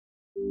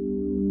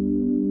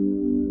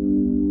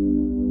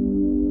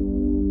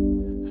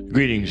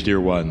Greetings, dear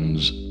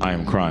ones. I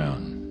am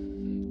Kryon.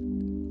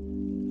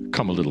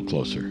 Come a little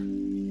closer.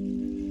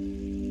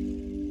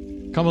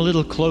 Come a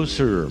little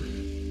closer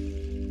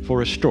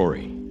for a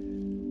story.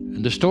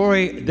 And the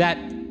story that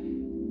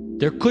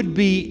there could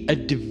be a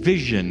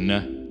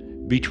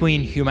division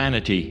between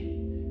humanity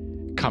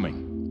coming.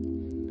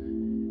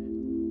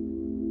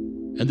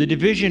 And the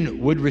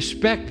division would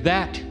respect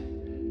that,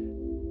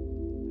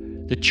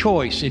 the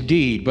choice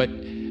indeed, but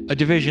a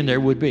division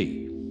there would be.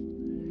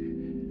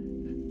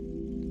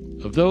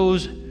 Of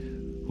those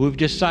who have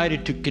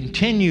decided to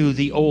continue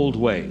the old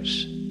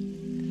ways,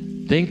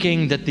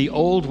 thinking that the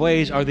old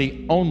ways are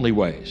the only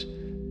ways.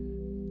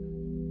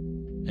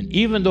 And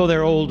even though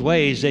they're old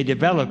ways, they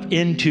develop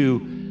into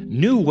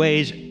new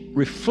ways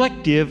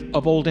reflective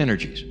of old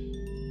energies.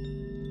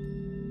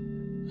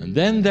 And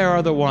then there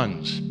are the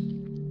ones,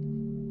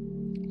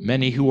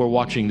 many who are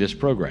watching this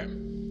program,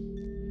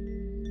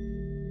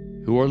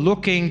 who are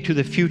looking to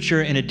the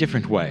future in a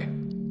different way,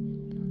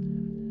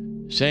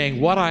 saying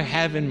what I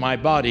have in my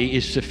body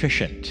is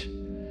sufficient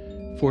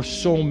for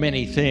so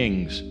many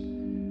things.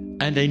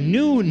 And a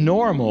new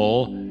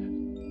normal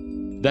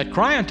that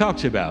Kryon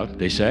talks about,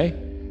 they say,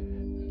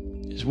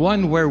 is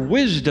one where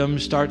wisdom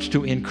starts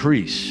to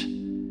increase. And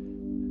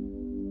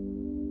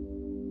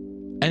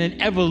an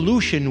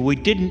evolution we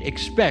didn't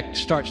expect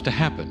starts to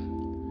happen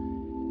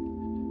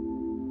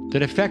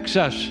that affects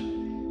us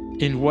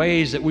in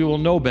ways that we will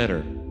know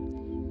better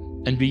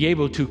and be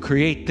able to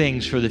create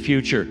things for the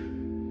future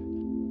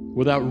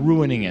without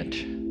ruining it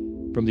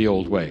from the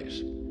old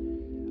ways.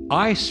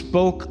 I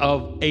spoke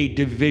of a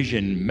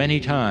division many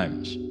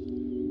times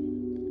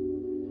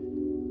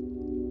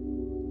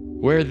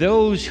where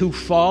those who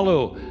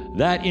follow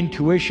that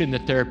intuition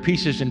that there are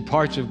pieces and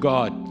parts of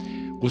God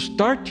will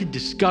start to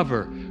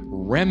discover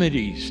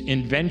remedies,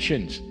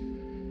 inventions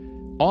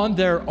on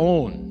their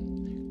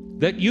own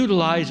that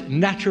utilize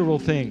natural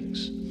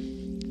things.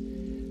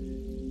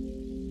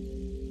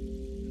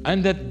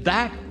 And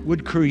that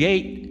would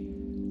create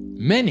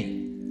many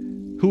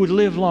who would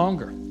live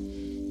longer.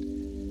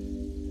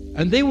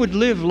 And they would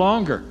live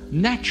longer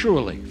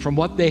naturally from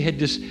what they had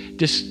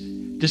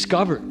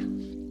discovered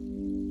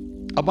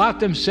about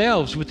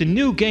themselves with the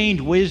new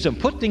gained wisdom,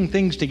 putting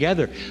things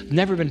together,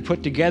 never been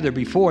put together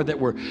before, that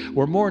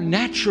were more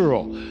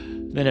natural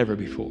than ever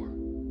before.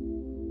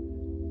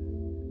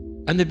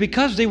 And that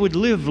because they would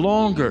live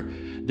longer,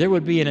 there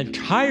would be an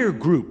entire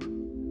group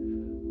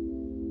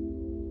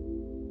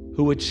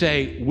who would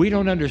say, we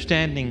have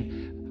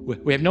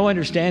no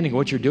understanding of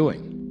what you're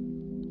doing.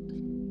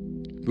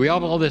 We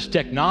have all this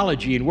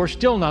technology and we're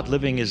still not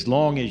living as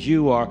long as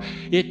you are.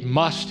 It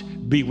must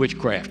be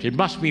witchcraft. It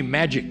must be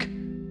magic.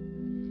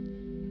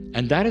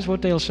 And that is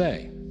what they'll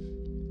say.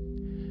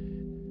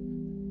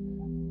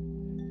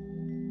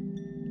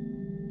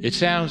 It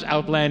sounds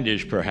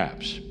outlandish,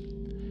 perhaps.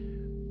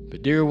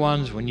 But dear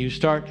ones, when you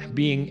start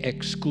being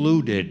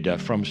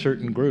excluded from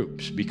certain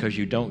groups because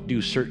you don't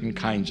do certain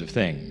kinds of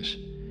things,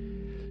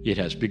 it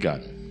has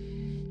begun.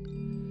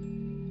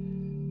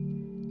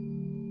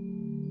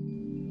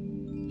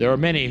 There are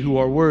many who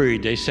are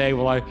worried. They say,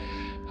 well, I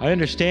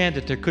understand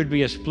that there could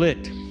be a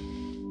split.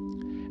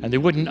 And they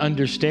wouldn't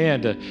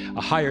understand a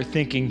higher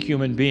thinking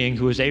human being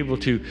who is able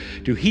to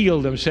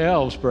heal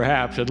themselves,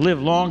 perhaps, and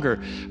live longer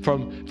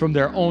from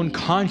their own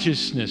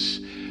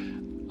consciousness.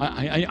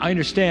 I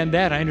understand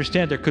that. I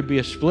understand there could be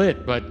a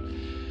split, but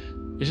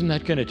isn't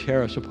that going to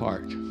tear us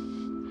apart?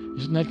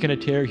 Isn't that going to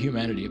tear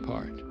humanity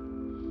apart?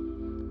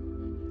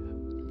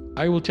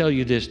 I will tell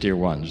you this, dear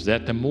ones,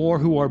 that the more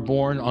who are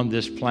born on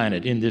this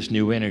planet in this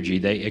new energy,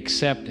 they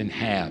accept and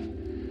have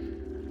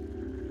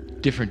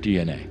different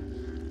DNA.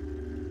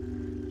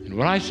 And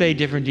when I say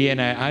different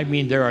DNA, I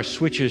mean there are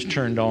switches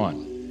turned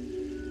on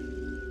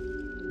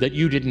that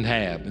you didn't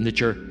have and that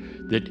your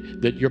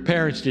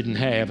parents didn't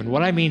have. And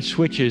when I mean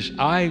switches,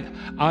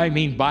 I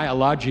mean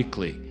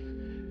biologically.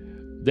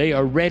 They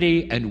are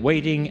ready and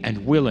waiting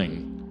and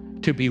willing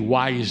to be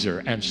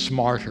wiser and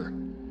smarter.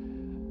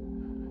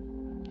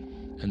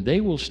 And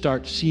they will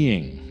start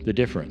seeing the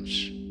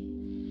difference.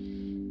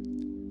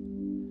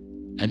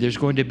 And there's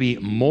going to be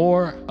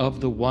more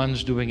of the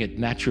ones doing it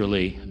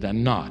naturally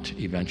than not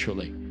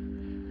eventually.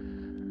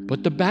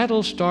 But the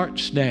battle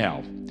starts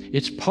now.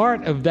 It's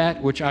part of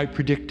that which I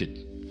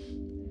predicted.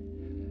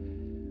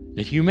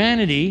 That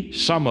humanity,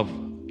 some of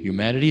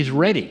humanity is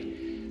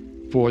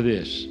ready for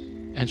this,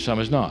 and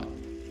some is not.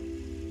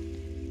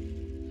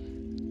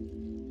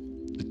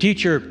 The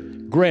teacher,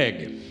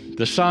 Greg,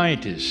 the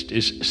scientist,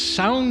 is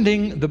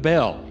sounding the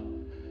bell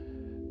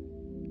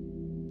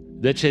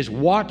that says,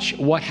 watch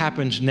what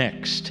happens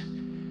next.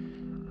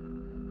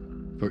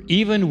 For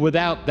even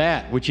without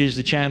that, which is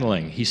the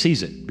channeling, he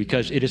sees it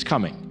because it is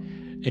coming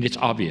and it's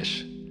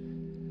obvious.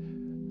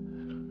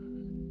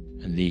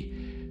 And the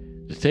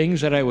things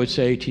that I would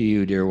say to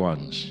you, dear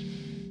ones,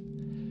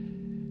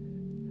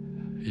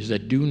 is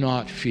that do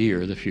not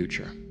fear the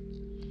future.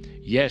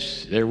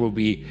 Yes, there will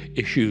be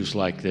issues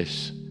like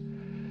this,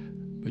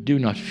 but do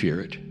not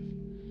fear it.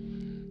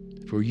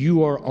 For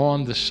you are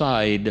on the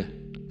side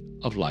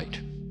of light.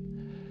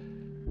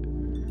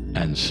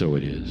 And so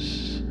it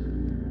is.